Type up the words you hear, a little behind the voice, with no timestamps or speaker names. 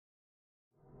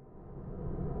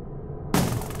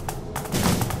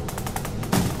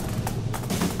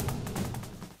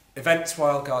Events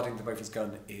While Guarding the Bofors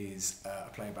Gun is a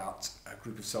play about a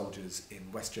group of soldiers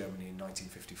in West Germany in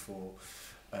 1954.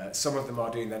 Some of them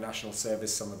are doing their national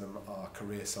service, some of them are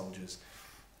career soldiers,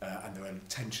 and there are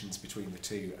tensions between the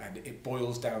two, and it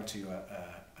boils down to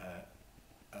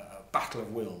a battle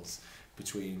of wills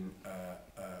between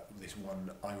this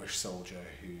one Irish soldier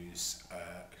who's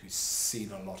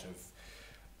seen a lot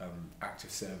of active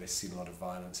service, seen a lot of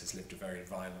violence, has lived a very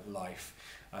violent life,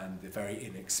 and the very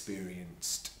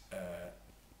inexperienced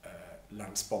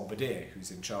Lance Bombardier,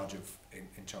 who's in charge of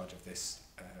this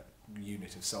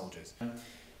unit of soldiers.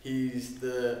 He's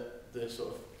the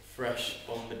sort of fresh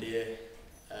Bombardier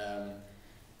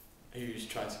who's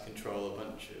trying to control a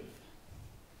bunch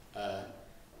of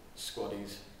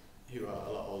squaddies who are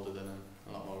a lot older than him,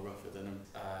 a lot more rougher than him.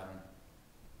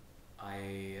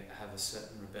 I have a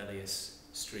certain rebellious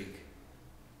streak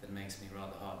that makes me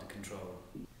rather hard to control.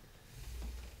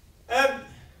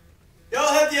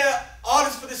 Y'all have your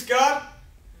orders for this guard.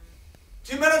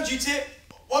 2 men on duty.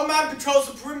 1 man patrols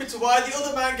the perimeter while the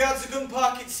other man guards the gun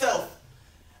park itself.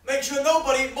 Make sure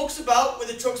nobody mucks about with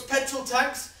the truck's petrol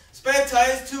tanks, spare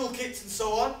tyres, toolkits and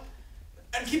so on.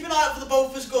 And keep an eye out for the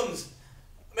Bofors guns.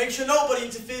 Make sure nobody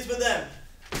interferes with them.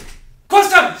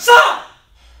 Question, sir!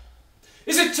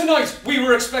 Is it tonight we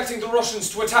were expecting the Russians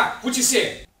to attack? Would you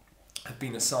say? Have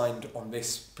been assigned on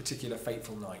this particular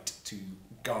fateful night to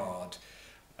guard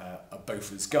a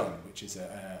Bofors gun, which is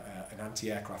an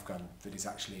anti-aircraft gun that is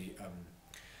actually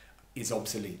is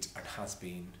obsolete and has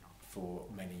been for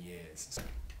many years.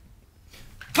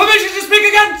 Permission to speak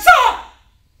again, sir!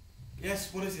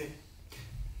 Yes, what is it?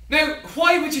 Now,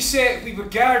 why would you say we were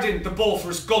guarding the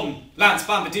Bofors gun, Lance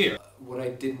Bombardier? What I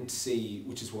didn't see,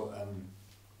 which is what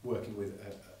working with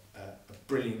a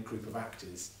brilliant group of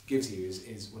actors gives you,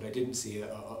 is what I didn't see are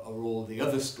all the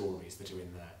other stories that are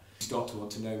in there. You start to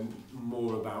want to know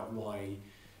more about why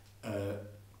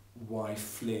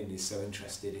Flynn is so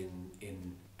interested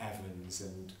in Evans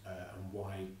and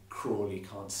why Crawley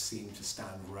can't seem to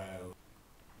stand row.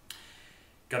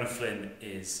 Gunner Flynn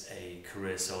is a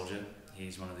career soldier.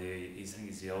 He's I think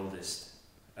he's the oldest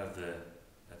of the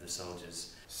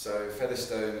soldiers. So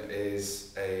Featherstone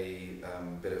is a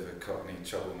bit of a Cockney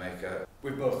troublemaker.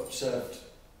 We've both served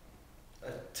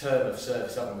a term of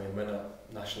service, haven't we? We're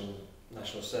not national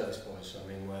service boys, so I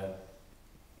mean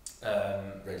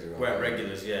we're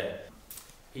regulars, yeah.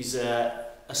 He's a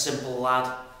simple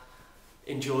lad.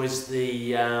 Enjoys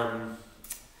being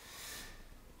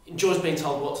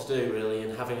told what to do really,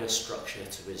 and having a structure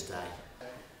to his day.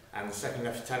 And the second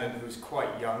lieutenant, who's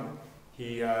quite young,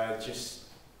 he enjoys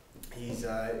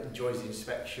the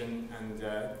inspection, and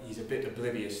he's a bit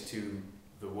oblivious to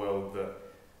the world that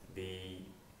the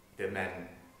men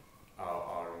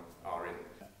are in.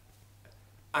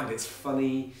 And it's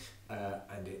funny,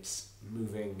 and it's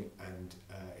moving, and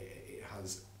it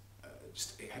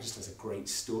just has a great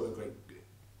story, a great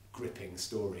gripping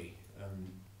story.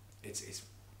 It's a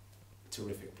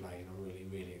terrific play, and I'm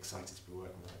really excited to be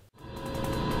working with it.